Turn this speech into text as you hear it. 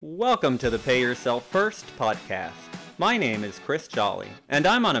Welcome to the Pay Yourself First podcast. My name is Chris Jolly, and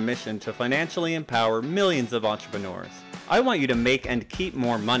I'm on a mission to financially empower millions of entrepreneurs. I want you to make and keep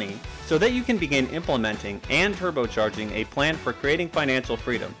more money so that you can begin implementing and turbocharging a plan for creating financial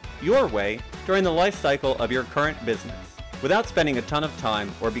freedom your way during the life cycle of your current business without spending a ton of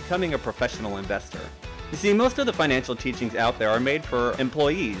time or becoming a professional investor. You see, most of the financial teachings out there are made for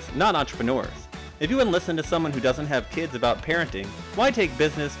employees, not entrepreneurs. If you wouldn't listen to someone who doesn't have kids about parenting, why take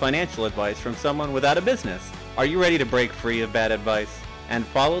business financial advice from someone without a business? Are you ready to break free of bad advice and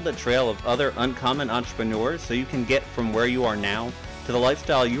follow the trail of other uncommon entrepreneurs so you can get from where you are now to the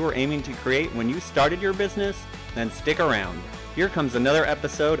lifestyle you were aiming to create when you started your business? Then stick around. Here comes another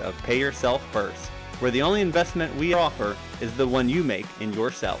episode of Pay Yourself First, where the only investment we offer is the one you make in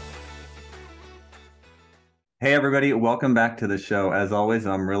yourself. Hey everybody, welcome back to the show. As always,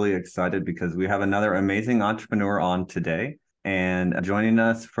 I'm really excited because we have another amazing entrepreneur on today. And joining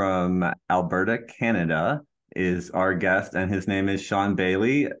us from Alberta, Canada is our guest, and his name is Shawn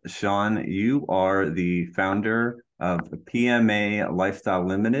Bayley. Shawn, you are the founder of PMA Lifestyle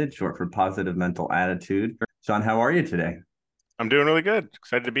Limited, short for Positive Mental Attitude. Shawn, how are you today? I'm doing really good.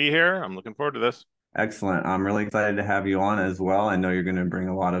 Excited to be here. I'm looking forward to this. Excellent. I'm really excited to have you on as well. I know you're going to bring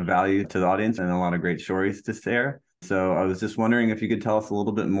a lot of value to the audience and a lot of great stories to share. So I was just wondering if you could tell us a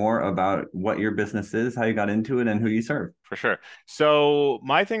little bit more about what your business is, how you got into it, and who you serve. For sure. So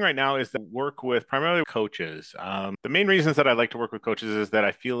my thing right now is to work with primarily coaches. The main reasons that I like to work with coaches is that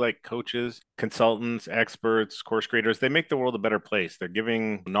I feel like coaches, consultants, experts, course creators, they make the world a better place. They're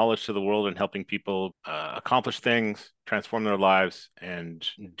giving knowledge to the world and helping people accomplish things, transform their lives, and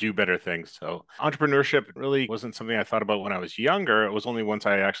do better things. So entrepreneurship really wasn't something I thought about when I was younger. It was only once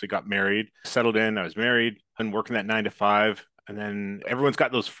I actually got married, settled in, I was married, and working that 9 to 5. And then everyone's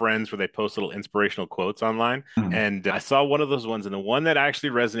got those friends where they post little inspirational quotes online. And I saw one of those ones, and the one that actually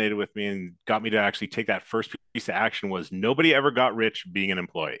resonated with me and got me to actually take that first piece of action was nobody ever got rich being an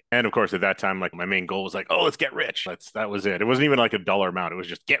employee. And of course, at that time, like my main goal was like, oh, let's get rich. That was it. It wasn't even like a dollar amount. It was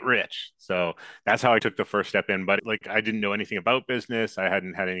just get rich. So that's how I took the first step in. But like, I didn't know anything about business. I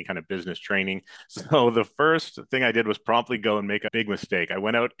hadn't had any kind of business training. So the first thing I did was promptly go and make a big mistake. I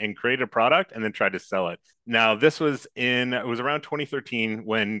went out and created a product and then tried to sell it. Now, it was around 2013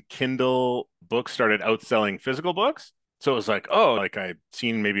 when Kindle books started outselling physical books. So it was like, oh, like I'd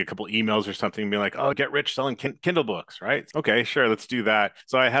seen maybe a couple emails or something being like, oh, get rich selling Kindle books, right? Okay, sure, let's do that.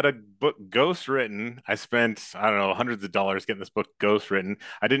 So I had a book ghost written. I spent, I don't know, hundreds of dollars getting this book ghost written.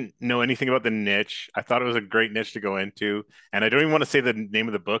 I didn't know anything about the niche. I thought it was a great niche to go into. And I don't even want to say the name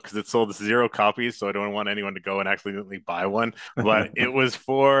of the book because it sold 0 copies. So I don't want anyone to go and accidentally buy one. But it was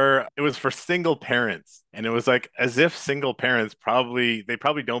for single parents. And it was like as if single parents probably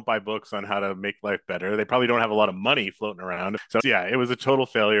don't buy books on how to make life better. They probably don't have a lot of money floating around. So yeah, it was a total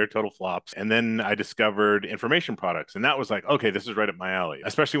failure, total flops. And then I discovered information products. And that was like, okay, this is right up my alley,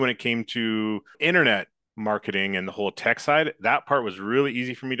 especially when it came to internet marketing and the whole tech side. That part was really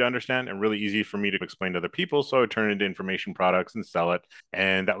easy for me to understand and really easy for me to explain to other people. So I would turn it into information products and sell it.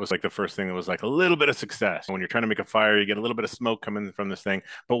 And that was like the first thing that was like a little bit of success. When you're trying to make a fire, you get a little bit of smoke coming from this thing.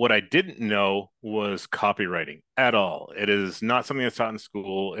 But what I didn't know was copywriting at all. It is not something that's taught in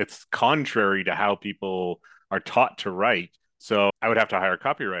school. It's contrary to how people are taught to write. So I would have to hire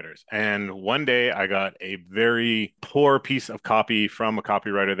copywriters. And one day I got a very poor piece of copy from a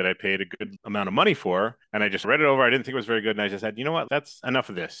copywriter that I paid a good amount of money for. And I just read it over. I didn't think it was very good. And I just said, you know what? That's enough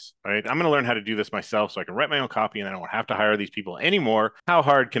of this, right? I'm going to learn how to do this myself so I can write my own copy and I don't have to hire these people anymore. How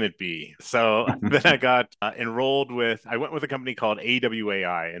hard can it be? So then I got I went with a company called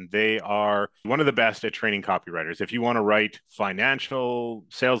AWAI, and they are one of the best at training copywriters. If you want to write financial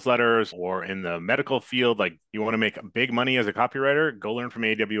sales letters or in the medical field, like you want to make big money as a copywriter, go learn from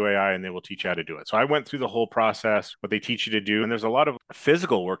AWAI and they will teach you how to do it. So I went through the whole process, what they teach you to do. And there's a lot of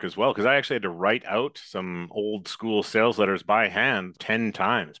physical work as well, because I actually had to write out some old school sales letters by hand 10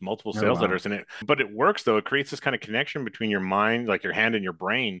 times, multiple sales letters. But it works though. It creates this kind of connection between your mind, like your hand and your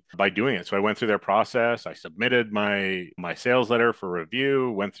brain by doing it. So I went through their process. I submitted my sales letter for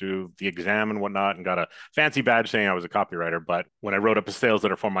review, went through the exam and whatnot, and got a fancy badge saying I was a copywriter. But when I wrote up a sales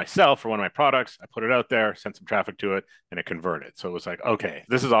letter for myself for one of my products, I put it out there, sent some traffic to it, and it converted. So it was like, okay,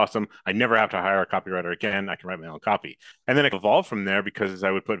 this is awesome. I never have to hire a copywriter again. I can write my own copy. And then it evolved from there because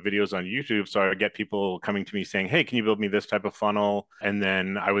I would put videos on YouTube. So I would get people coming to me saying, hey, can you build me this type of funnel? And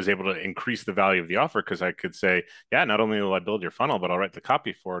then I was able to increase the value of the offer because I could say, yeah, not only will I build your funnel, but I'll write the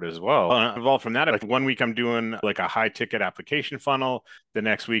copy for it as well. And it evolved from that. Like one week I'm doing like a high ticket application funnel. The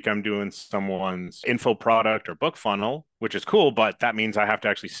next week I'm doing someone's info product or book funnel. which is cool, but that means I have to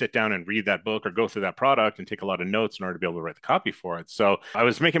actually sit down and read that book or go through that product and take a lot of notes in order to be able to write the copy for it. So I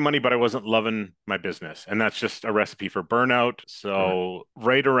was making money, but I wasn't loving my business. And that's just a recipe for burnout. So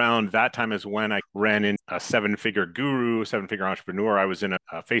right around that time is when I ran in a seven-figure guru, seven-figure entrepreneur. I was in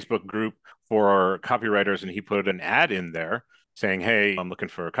a Facebook group for copywriters, and he put an ad in there saying, "Hey, I'm looking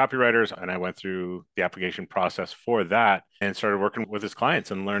for copywriters." And I went through the application process for that and started working with his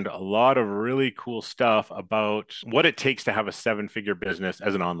clients and learned a lot of really cool stuff about what it takes to have a seven-figure business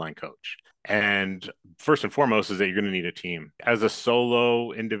as an online coach. And first and foremost is that you're going to need a team. As a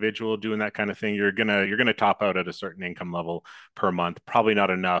solo individual doing that kind of thing, you're gonna top out at a certain income level per month. Probably not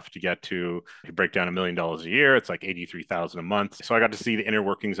enough to get to, if you break down $1 million a year, it's like 83,000 a month. So I got to see the inner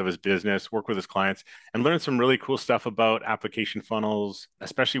workings of his business, work with his clients, and learn some really cool stuff about application funnels,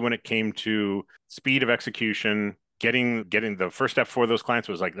 especially when it came to speed of execution. Getting the first step for those clients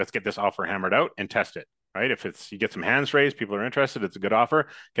was like, let's get this offer hammered out and test it. Right. If it's you get some hands raised, people are interested, it's a good offer.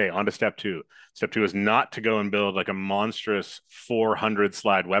 Okay, on to step two. Step two is not to go and build like a monstrous 400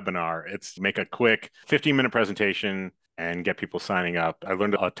 slide webinar. It's make a quick 15-minute presentation and get people signing up. I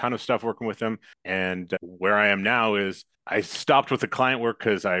learned a ton of stuff working with them. And where I am now is I stopped with the client work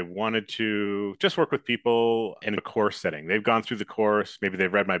because I wanted to just work with people in a course setting. They've gone through the course, maybe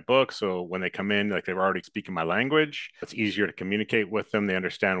they've read my book. So when they come in, like they're already speaking my language, it's easier to communicate with them. They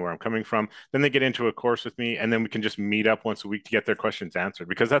understand where I'm coming from. Then they get into a course with me, and then we can just meet up once a week to get their questions answered.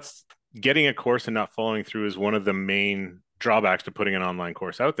 Because that's getting a course and not following through is one of the main drawbacks to putting an online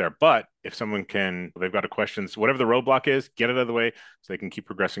course out there. But if someone they've got a questions, whatever the roadblock is, get it out of the way so they can keep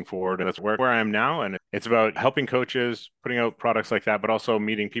progressing forward. And that's where I am now. And it's about helping coaches, putting out products like that, but also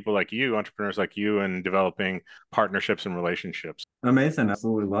meeting people like you, entrepreneurs like you, and developing partnerships and relationships. Amazing.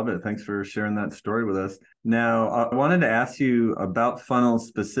 Absolutely love it. Thanks for sharing that story with us. Now, I wanted to ask you about funnels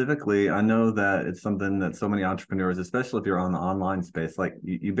specifically. I know that it's something that so many entrepreneurs, especially if you're on the online space, like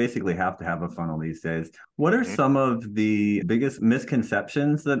you basically have to have a funnel these days. What are some of the biggest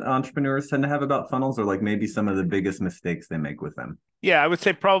misconceptions that entrepreneurs tend to have about funnels, or like maybe some of the biggest mistakes they make with them? Yeah, I would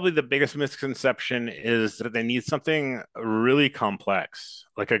say probably the biggest misconception is that they need something really complex,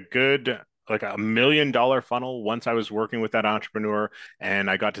 like like $1 million funnel. Once I was working with that entrepreneur and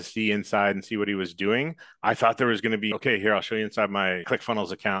I got to see inside and see what he was doing, I thought there was going to be, okay, here, I'll show you inside my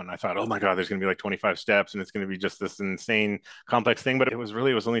ClickFunnels account. And I thought, oh my God, there's going to be like 25 steps and it's going to be just this insane complex thing. But it was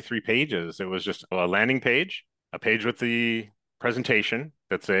only 3 pages. It was just a landing page, a page with the presentation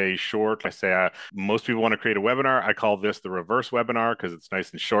that's a short. I say most people want to create a webinar. I call this the reverse webinar because it's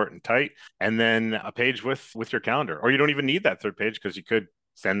nice and short and tight. And then a page with your calendar. Or you don't even need that third page because you could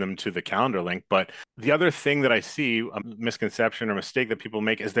send them to the calendar link. But the other thing that I see, a misconception or mistake that people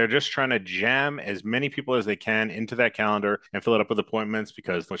make, is they're just trying to jam as many people as they can into that calendar and fill it up with appointments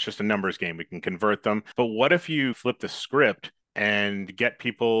because it's just a numbers game. We can convert them. But what if you flip the script and get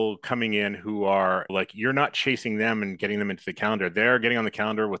people coming in who are like, you're not chasing them and getting them into the calendar. They're getting on the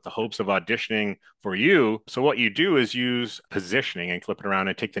calendar with the hopes of auditioning for you. So what you do is use positioning and flip it around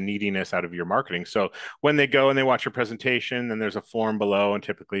and take the neediness out of your marketing. So when they go and they watch your presentation, then there's a form below. And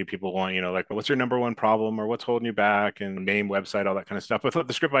typically people want, like, what's your number one problem or what's holding you back, and name, website, all that kind of stuff. But flip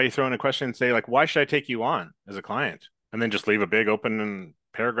the script by you throw in a question and say, like, why should I take you on as a client? And then just leave a big open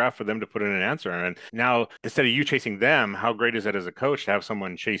paragraph for them to put in an answer. And now, instead of you chasing them, how great is it as a coach to have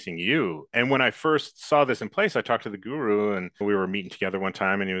someone chasing you? And when I first saw this in place, I talked to the guru and we were meeting together one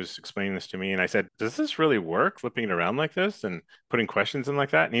time and he was explaining this to me. And I said, does this really work, flipping it around like this and putting questions in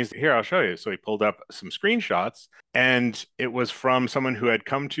like that? And he's, here, I'll show you. So he pulled up some screenshots, and it was from someone who had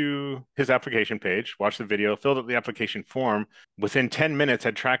come to his application page, watched the video, filled out the application form. Within 10 minutes,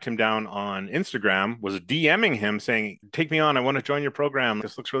 had tracked him down on Instagram, was DMing him saying, take me on. I want to join your program.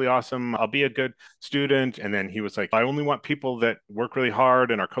 This looks really awesome. I'll be a good student. And then he was like, I only want people that work really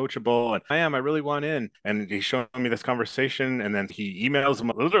hard and are coachable. And I really want in. And he showed me this conversation. And then he emails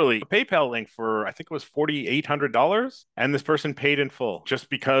him literally a PayPal link for, I think it was $4,800. And this person paid in full just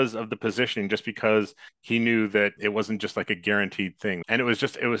because of the positioning, just because he knew that it wasn't just like a guaranteed thing. And it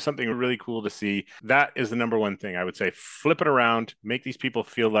was something really cool to see. That is the number one thing I would say. Flip it around, make these people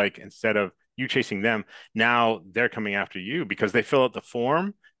feel like instead of you chasing them, now they're coming after you because they fill out the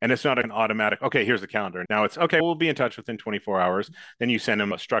form and it's not an automatic, okay, here's the calendar. Now it's, okay, we'll be in touch within 24 hours. Then you send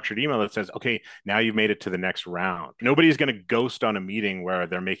them a structured email that says, okay, now you've made it to the next round. Nobody's going to ghost on a meeting where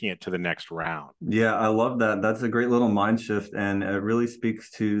they're making it to the next round. Yeah, I love that. That's a great little mind shift. And it really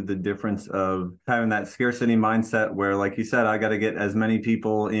speaks to the difference of having that scarcity mindset where, like you said, I got to get as many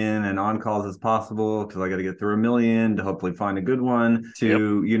people in and on calls as possible because I got to get through 1 million to hopefully find a good one,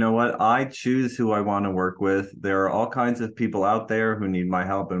 to, you know what, I choose who I want to work with. There are all kinds of people out there who need my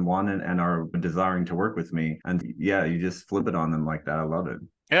help help and want it and are desiring to work with me. And yeah, you just flip it on them like that. I love it.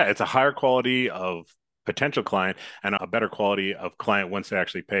 Yeah, it's a higher quality of potential client and a better quality of client once they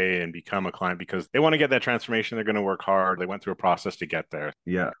actually pay and become a client because they want to get that transformation. They're going to work hard. They went through a process to get there.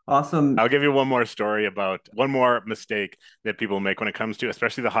 Yeah. Awesome. I'll give you one more story about one more mistake that people make when it comes to,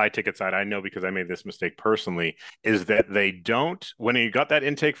 especially the high ticket side. I know because I made this mistake personally, is that they don't, when you got that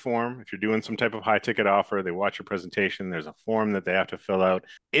intake form, if you're doing some type of high ticket offer, they watch your presentation, there's a form that they have to fill out.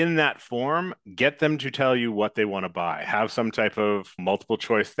 In that form, get them to tell you what they want to buy. Have some type of multiple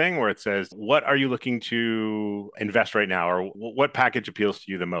choice thing where it says, what are you looking to invest right now? Or what package appeals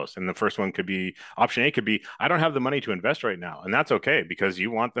to you the most? And the first one could be, option A could be, I don't have the money to invest right now. And that's okay because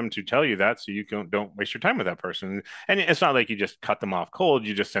you want them to tell you that so you don't waste your time with that person. And it's not like you just cut them off cold.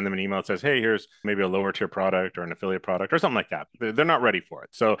 You just send them an email that says, hey, here's maybe a lower tier product or an affiliate product or something like that. They're not ready for it.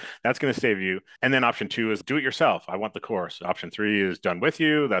 So that's going to save you. And then option 2 is do it yourself. I want the course. Option 3 is done with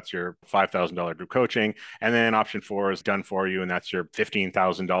you. That's your $5,000 group coaching. And then option 4 is done for you. And that's your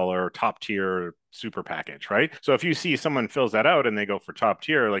 $15,000 top tier super package, right? So if you see someone fills that out and they go for top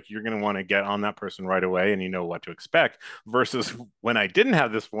tier, like you're going to want to get on that person right away and you know what to expect. Versus when I didn't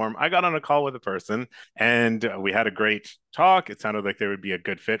have this form, I got on a call with a person and we had a great talk. It sounded like they would be a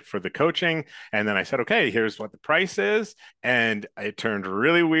good fit for the coaching. And then I said, okay, here's what the price is. And it turned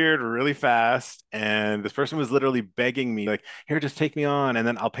really weird, really fast. And this person was literally begging me, like, here, just take me on. And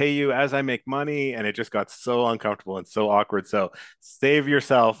then I'll pay you as I make money. And it just got so uncomfortable and so awkward. So save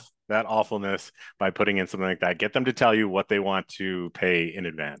yourself that awfulness by putting in something like that. Get them to tell you what they want to pay in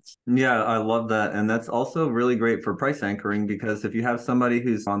advance. Yeah, I love that. And that's also really great for price anchoring because if you have somebody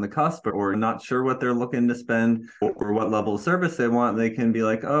who's on the cusp or not sure what they're looking to spend or what level of service they want, they can be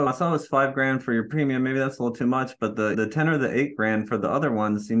like, oh, I saw it was $5,000 for your premium. Maybe that's a little too much, but the 10 or the $8,000 for the other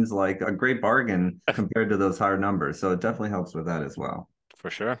one seems like a great bargain compared to those higher numbers. So it definitely helps with that as well. For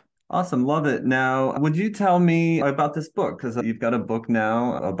sure. Awesome. Love it. Now, would you tell me about this book? Because you've got a book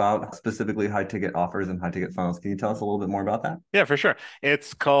now about specifically high ticket offers and high ticket funnels. Can you tell us a little bit more about that? Yeah, for sure.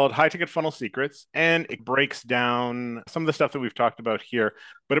 It's called High Ticket Funnel Secrets, and it breaks down some of the stuff that we've talked about here,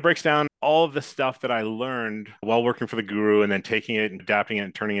 but it breaks down all of the stuff that I learned while working for the guru and then taking it and adapting it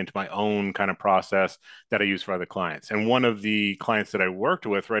and turning it into my own kind of process that I use for other clients. And one of the clients that I worked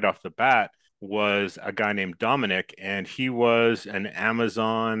with right off the bat was a guy named Dominic, and he was an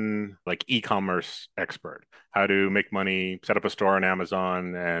Amazon like e-commerce expert, how to make money, set up a store on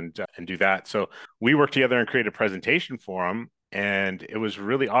Amazon and do that. So we worked together and created a presentation for him. And it was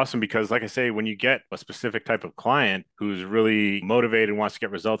really awesome because, like I say, when you get a specific type of client who's really motivated and wants to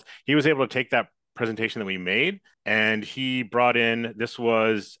get results, he was able to take that presentation that we made and he brought in, this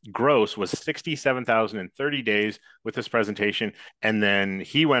was gross, was 67,000 in 30 days with this presentation. And then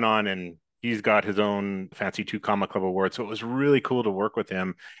he went on and he's got his own fancy 2 Comma Club award. So it was really cool to work with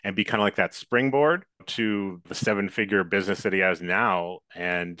him and be kind of like that springboard to the 7-figure business that he has now.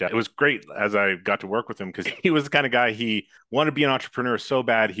 And it was great as I got to work with him because he was the kind of guy, he wanted to be an entrepreneur so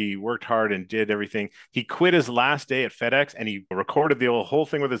bad. He worked hard and did everything. He quit his last day at FedEx and he recorded the whole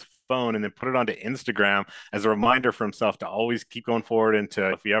thing with his phone and then put it onto Instagram as a reminder for himself to always keep going forward and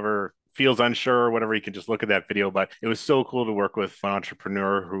to, if he ever feels unsure or whatever, you can just look at that video. But it was so cool to work with an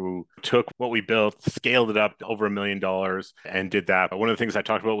entrepreneur who took what we built, scaled it up to over $1 million and did that. But one of the things I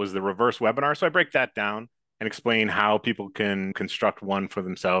talked about was the reverse webinar. So I break that down and explain how people can construct one for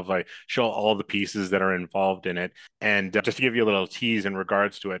themselves. I show all the pieces that are involved in it. And just to give you a little tease in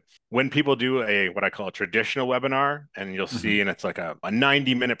regards to it, when people do what I call a traditional webinar, and you'll see, and it's like a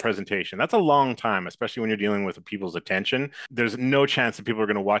 90-minute presentation, that's a long time, especially when you're dealing with people's attention. There's no chance that people are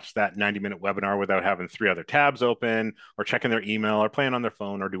going to watch that 90-minute webinar without having 3 other tabs open or checking their email or playing on their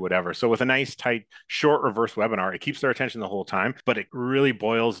phone or do whatever. So with a nice, tight, short reverse webinar, it keeps their attention the whole time, but it really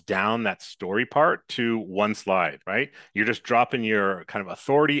boils down that story part to one slide, right? You're just dropping your kind of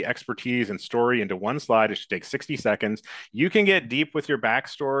authority, expertise, and story into one slide. It should take 60 seconds. You can get deep with your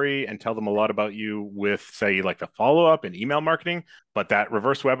backstory and tell them a lot about you with, say, like the follow-up and email marketing. But that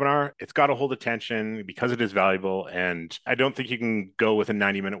reverse webinar, it's got to hold attention because it is valuable. And I don't think you can go with a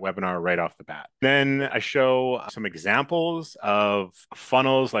 90-minute webinar right off the bat. Then I show some examples of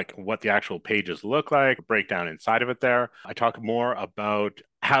funnels, like what the actual pages look like, breakdown inside of it there. I talk more about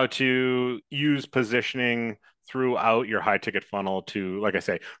how to use positioning throughout your high ticket funnel to, like I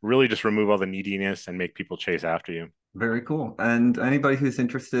say, really just remove all the neediness and make people chase after you. Very cool. And anybody who's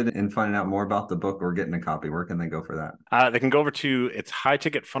interested in finding out more about the book or getting a copy, where can they go for that? They can go over to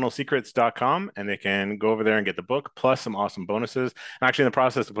highticketfunnelsecrets.com and they can go over there and get the book plus some awesome bonuses. I'm actually in the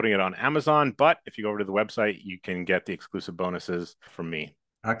process of putting it on Amazon, but if you go over to the website, you can get the exclusive bonuses from me.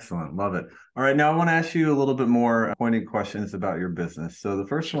 Excellent. Love it. All right. Now I want to ask you a little bit more pointed questions about your business. So the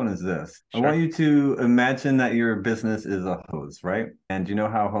first one is this. I want Sure. you to imagine that your business is a hose, right? And you know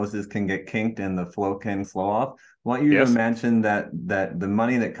how hoses can get kinked and the flow can slow off? I want you to Yes. imagine that the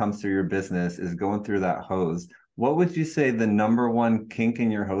money that comes through your business is going through that hose. What would you say the number one kink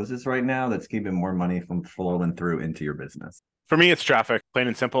in your hoses right now that's keeping more money from flowing through into your business? For me, it's traffic, plain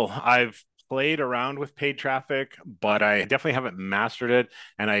and simple. I've played around with paid traffic, but I definitely haven't mastered it.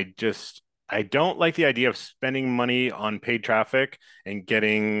 And I don't like the idea of spending money on paid traffic and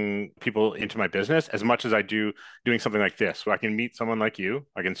getting people into my business as much as I do doing something like this, where I can meet someone like you.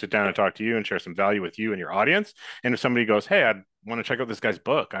 I can sit down and talk to you and share some value with you and your audience. And if somebody goes, hey, I'd want to check out this guy's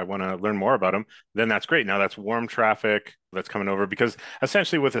book, I want to learn more about him, then that's great. Now that's warm traffic that's coming over, because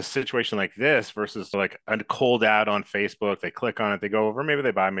essentially with a situation like this versus like a cold ad on Facebook, they click on it, they go over, maybe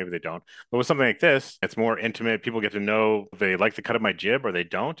they buy, maybe they don't. But with something like this, it's more intimate. People get to know if they like the cut of my jib or they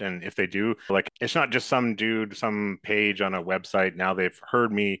don't. And if they do, like, it's not just some dude, some page on a website. Now they've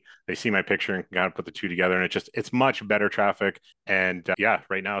heard me, they see my picture and kind of put the two together. And it's much better traffic. And yeah,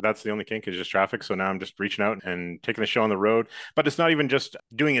 right now that's the only kink is just traffic. So now I'm just reaching out and taking the show on the road. But it's not even just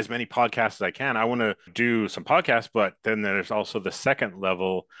doing as many podcasts as I can. I want to do some podcasts, but then there's also the second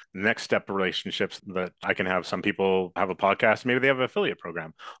level, next step relationships that I can have. Some people have a podcast, maybe they have an affiliate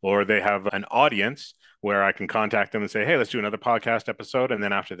program, or they have an audience where I can contact them and say, hey, let's do another podcast episode. And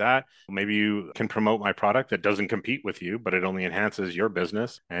then after that, maybe you can promote my product that doesn't compete with you, but it only enhances your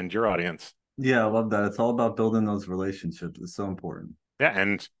business and your audience. Yeah, I love that. It's all about building those relationships. It's so important. Yeah,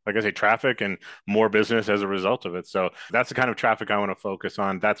 and like I say, traffic and more business as a result of it. So that's the kind of traffic I want to focus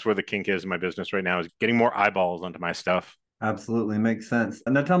on. That's where the kink is in my business right now, is getting more eyeballs onto my stuff. Absolutely makes sense.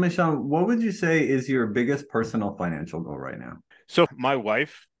 And now tell me, Shawn, what would you say is your biggest personal financial goal right now? So my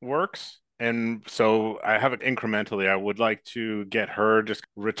wife works, and so I have it incrementally. I would like to get her just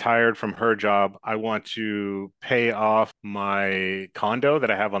retired from her job. I want to pay off my condo that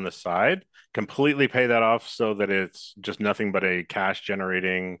I have on the side, completely pay that off so that it's just nothing but a cash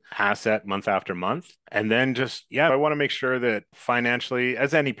generating asset month after month. And then just, yeah, I want to make sure that financially,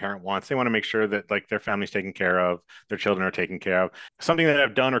 as any parent wants, they want to make sure that like their family's taken care of, their children are taken care of. Something that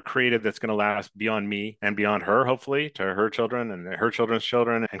I've done or created that's going to last beyond me and beyond her, hopefully, to her children and her children's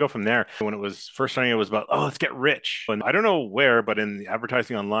children, and go from there. When it was first starting, it was about, oh, let's get rich. And I don't know where, but in the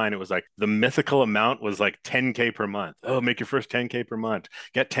advertising online, it was like the mythical amount was like 10K per month. Oh, make your first 10K per month,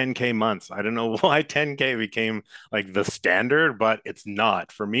 get 10K months. I don't know why 10K became like the standard, but it's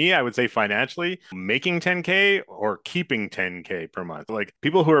not. For me, I would say financially, making 10K or keeping 10K per month. Like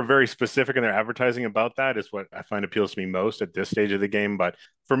people who are very specific in their advertising about that is what I find appeals to me most at this stage of the game. But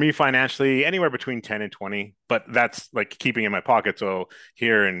for me, financially, anywhere between 10 and 20, but that's like keeping in my pocket. So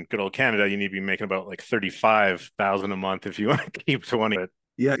here in good old Canada, you need to be making about like 35,000 a month if you want to keep 20.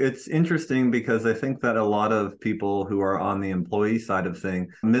 Yeah, it's interesting because I think that a lot of people who are on the employee side of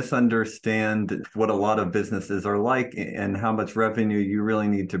things misunderstand what a lot of businesses are like and how much revenue you really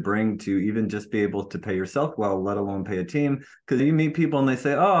need to bring to even just be able to pay yourself well, let alone pay a team. Because you meet people and they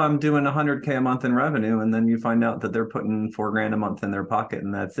say, "Oh, I'm doing 100K a month in revenue," and then you find out that they're putting 4 grand a month in their pocket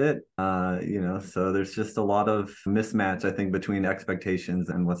and that's it. So there's just a lot of mismatch, I think, between expectations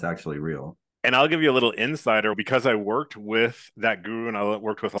and what's actually real. And I'll give you a little insider because I worked with that guru and I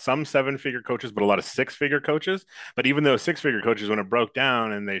worked with some 7-figure coaches, but a lot of 6-figure coaches. But even those 6-figure coaches, when it broke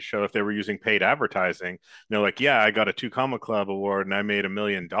down and they show if they were using paid advertising, they're like, yeah, I got a 2 Comma Club award and I made $1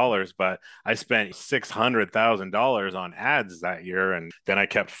 million, but I spent $600,000 on ads that year. And then I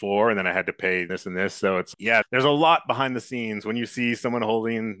kept 4 and then I had to pay this and this. So it's, yeah, there's a lot behind the scenes. When you see someone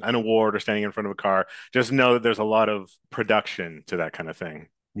holding an award or standing in front of a car, just know that there's a lot of production to that kind of thing.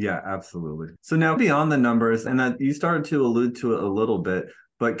 Yeah, absolutely. So now beyond the numbers, and you started to allude to it a little bit,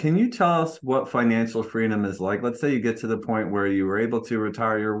 but can you tell us what financial freedom is like? Let's say you get to the point where you were able to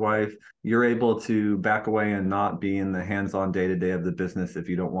retire your wife, you're able to back away and not be in the hands-on day-to-day of the business if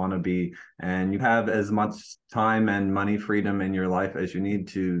you don't want to be, and you have as much time and money freedom in your life as you need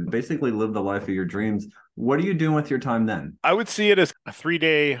to basically live the life of your dreams. What are you doing with your time then? I would see it as a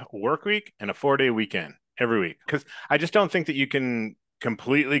 3-day work week and a 4-day weekend every week, because I just don't think that you can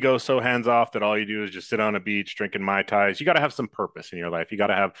completely go so hands off that all you do is just sit on a beach drinking Mai Tais. You got to have some purpose in your life. You got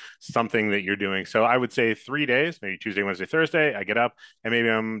to have something that you're doing. So I would say 3 days, maybe Tuesday, Wednesday, Thursday, I get up and maybe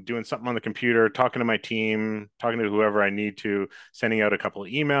I'm doing something on the computer, talking to my team, talking to whoever I need to, sending out a couple of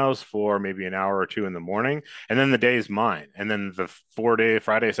emails for maybe an hour or two in the morning. And then the day is mine. And then the 4-day,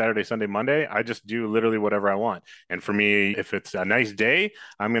 Friday, Saturday, Sunday, Monday, I just do literally whatever I want. And for me, if it's a nice day,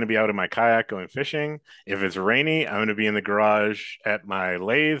 I'm going to be out in my kayak going fishing. If it's rainy, I'm going to be in the garage at my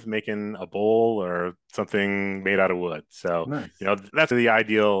lathe making a bowl or something made out of wood. So, Nice. that's the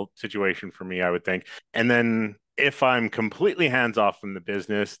ideal situation for me, I would think. And then if I'm completely hands off from the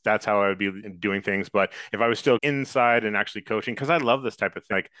business, that's how I would be doing things. But if I was still inside and actually coaching, because I love this type of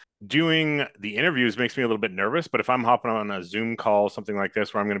thing, like doing the interviews makes me a little bit nervous. But if I'm hopping on a Zoom call, something like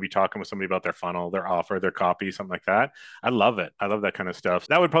this, where I'm going to be talking with somebody about their funnel, their offer, their copy, something like that, I love it. I love that kind of stuff.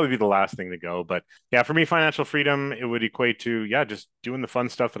 That would probably be the last thing to go. But yeah, for me, financial freedom, it would equate to, yeah, just doing the fun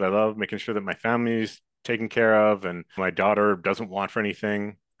stuff that I love, making sure that my family's taken care of and my daughter doesn't want for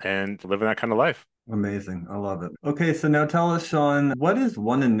anything and living that kind of life. Amazing. I love it. Okay, so now tell us, Shawn, what is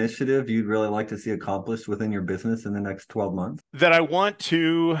one initiative you'd really like to see accomplished within your business in the next 12 months? That I want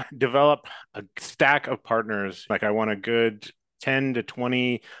to develop a stack of partners. Like I want a good 10 to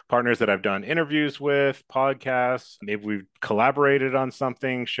 20 partners that I've done interviews with, podcasts. Maybe we've collaborated on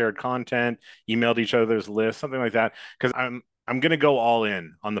something, shared content, emailed each other's lists, something like that. Because I'm going to go all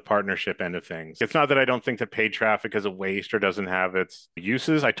in on the partnership end of things. It's not that I don't think that paid traffic is a waste or doesn't have its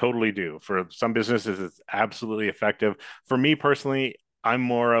uses. I totally do. For some businesses, it's absolutely effective. For me personally, I'm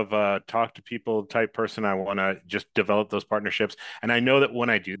more of a talk to people type person. I want to just develop those partnerships. And I know that when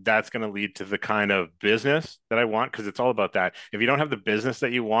I do, that's going to lead to the kind of business that I want, because it's all about that. If you don't have the business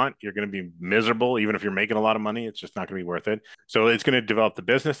that you want, you're going to be miserable. Even if you're making a lot of money, it's just not going to be worth it. So it's going to develop the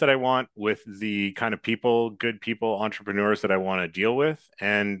business that I want with the kind of people, good people, entrepreneurs that I want to deal with.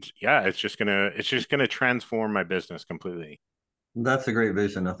 And yeah, it's just going to transform my business completely. That's a great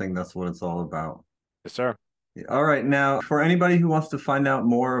vision. I think that's what it's all about. Yes, sir. All right. Now, for anybody who wants to find out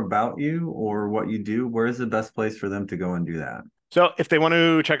more about you or what you do, where is the best place for them to go and do that? So if they want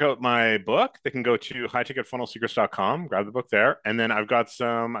to check out my book, they can go to highticketfunnelsecrets.com, grab the book there. And then I've got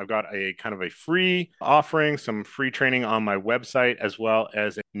a kind of a free offering, some free training on my website, as well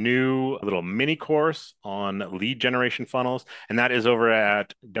as a new little mini course on lead generation funnels. And that is over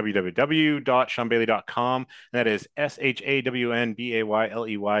at www.shawnbayley.com. That is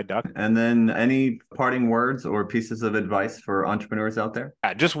ShawnBayley.com. And then any parting words or pieces of advice for entrepreneurs out there?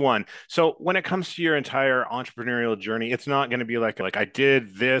 Just one. So when it comes to your entire entrepreneurial journey, it's not going to be like I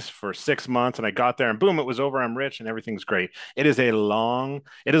did this for 6 months and I got there and boom, it was over. I'm rich and everything's great. It is a lifelong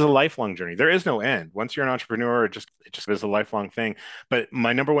journey. There is no end. Once you're an entrepreneur, it just is a lifelong thing. But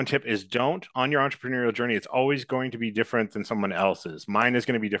my number one tip is on your entrepreneurial journey, it's always going to be different than someone else's. Mine is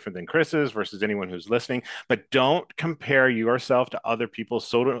going to be different than Chris's versus anyone who's listening. But don't compare yourself to other people.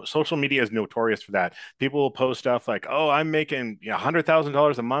 Social media is notorious for that. People will post stuff like, oh, I'm making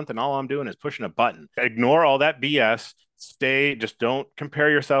 $100,000 a month and all I'm doing is pushing a button. Ignore all that BS. Just don't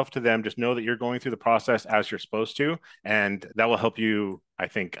compare yourself to them. Just know that you're going through the process as you're supposed to. And that will help you, I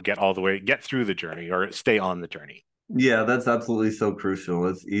think, get through the journey or stay on the journey. Yeah, that's absolutely so crucial.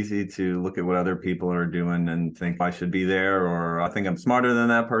 It's easy to look at what other people are doing and think I should be there, or I think I'm smarter than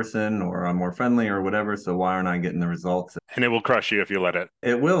that person, or I'm more friendly or whatever. So why aren't I getting the results? And it will crush you if you let it.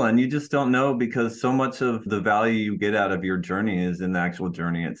 It will. And you just don't know, because so much of the value you get out of your journey is in the actual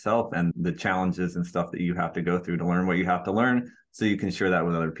journey itself and the challenges and stuff that you have to go through to learn what you have to learn so you can share that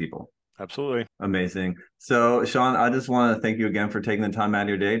with other people. Absolutely. Amazing. So, Shawn, I just want to thank you again for taking the time out of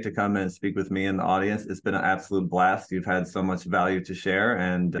your day to come and speak with me and the audience. It's been an absolute blast. You've had so much value to share.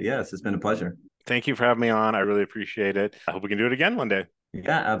 And yes, it's been a pleasure. Thank you for having me on. I really appreciate it. I hope we can do it again one day.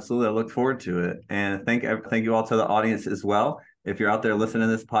 Yeah, absolutely. I look forward to it. And thank you all to the audience as well. If you're out there listening to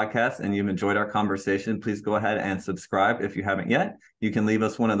this podcast and you've enjoyed our conversation, please go ahead and subscribe if you haven't yet. You can leave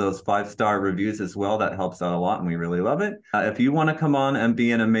us one of those 5-star reviews as well. That helps out a lot and we really love it. If you want to come on and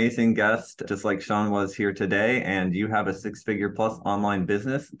be an amazing guest, just like Shawn was here today, and you have a 6-figure plus online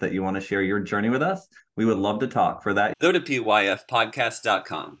business that you want to share your journey with us, we would love to talk. For that, Go to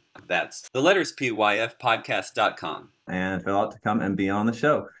pyfpodcast.com. That's the letters pyfpodcast.com. and fill out to come and be on the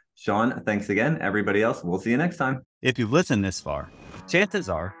show. Shawn, thanks again. Everybody else, we'll see you next time. If you've listened this far, chances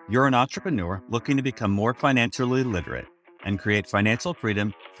are you're an entrepreneur looking to become more financially literate and create financial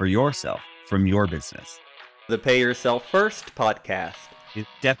freedom for yourself from your business. The Pay Yourself First podcast. It's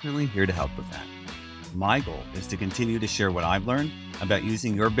definitely here to help with that. My goal is to continue to share what I've learned about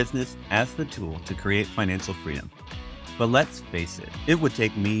using your business as the tool to create financial freedom. But let's face it, it would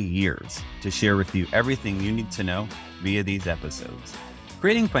take me years to share with you everything you need to know via these episodes.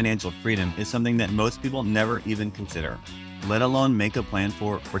 Creating financial freedom is something that most people never even consider, let alone make a plan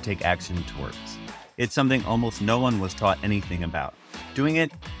for or take action towards. It's something almost no one was taught anything about. Doing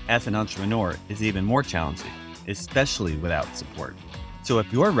it as an entrepreneur is even more challenging, especially without support. So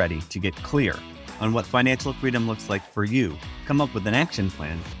if you're ready to get clear on what financial freedom looks like for you, come up with an action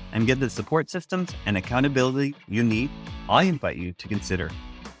plan, and get the support systems and accountability you need, I invite you to consider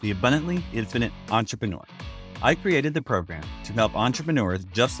the Abundantly Infinite Entrepreneur. I created the program to help entrepreneurs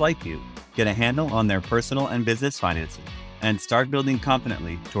just like you get a handle on their personal and business finances and start building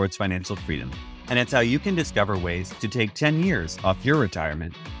confidently towards financial freedom. And it's how you can discover ways to take 10 years off your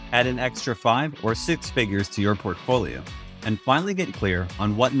retirement, add an extra 5 or 6 figures to your portfolio, and finally get clear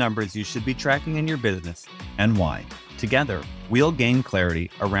on what numbers you should be tracking in your business and why. Together, we'll gain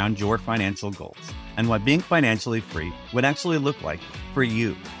clarity around your financial goals and what being financially free would actually look like for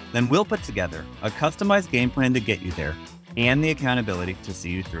you. Then we'll put together a customized game plan to get you there and the accountability to see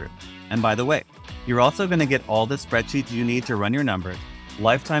you through. And by the way, you're also going to get all the spreadsheets you need to run your numbers,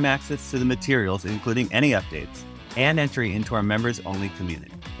 lifetime access to the materials, including any updates, and entry into our members-only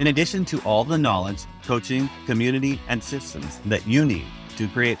community. In addition to all the knowledge, coaching, community, and systems that you need to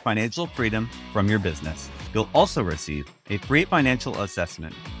create financial freedom from your business, you'll also receive a free financial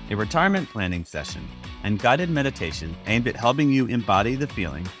assessment, a retirement planning session, and guided meditation aimed at helping you embody the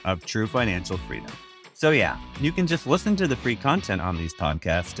feeling of true financial freedom. So yeah, you can just listen to the free content on these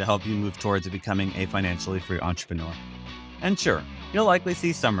podcasts to help you move towards becoming a financially free entrepreneur. And sure, you'll likely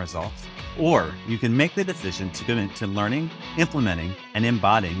see some results, or you can make the decision to commit to learning, implementing, and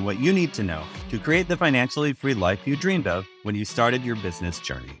embodying what you need to know to create the financially free life you dreamed of when you started your business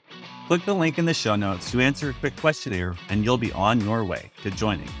journey. Click the link in the show notes to answer a quick questionnaire, and you'll be on your way to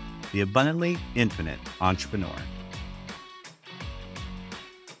joining the abundantly infinite entrepreneur.